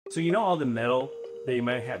So you know all the metal that you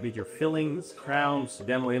might have with your fillings, crowns,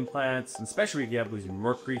 dental implants, and especially if you have those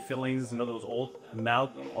mercury fillings, those old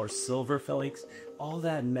amalgam or silver fillings, all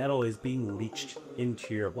that metal is being leached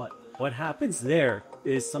into your blood. What happens there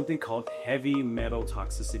is something called heavy metal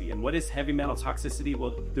toxicity. And what is heavy metal toxicity?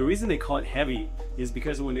 Well, the reason they call it heavy is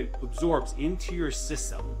because when it absorbs into your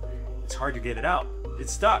system, it's hard to get it out.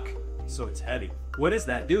 It's stuck, so it's heavy. What does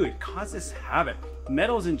that do? It causes havoc.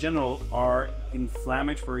 Metals in general are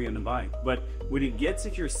inflammatory in the body, but when it gets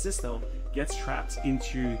into your system, gets trapped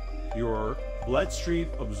into your bloodstream,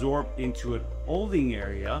 absorbed into an holding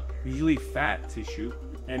area, usually fat tissue,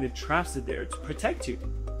 and it traps it there to protect you.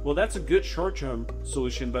 Well, that's a good short-term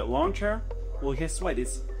solution, but long-term, well, guess what?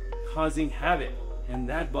 It's causing havoc, and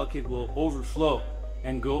that bucket will overflow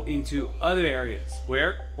and go into other areas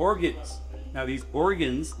where organs. Now, these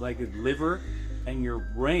organs, like the liver and your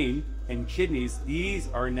brain and kidneys, these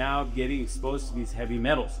are now getting exposed to these heavy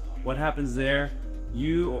metals. What happens there?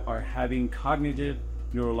 You are having cognitive,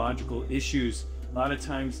 neurological issues. A lot of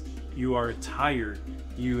times you are tired,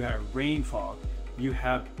 you have brain fog, you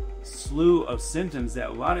have a slew of symptoms that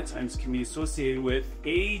a lot of times can be associated with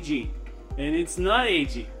aging. And it's not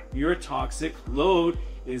aging. Your toxic load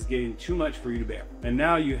is getting too much for you to bear. And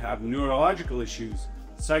now you have neurological issues,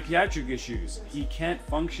 psychiatric issues. You can't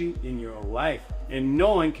function in your life, and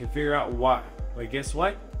no one can figure out why. But guess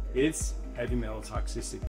what? It's heavy metal toxicity.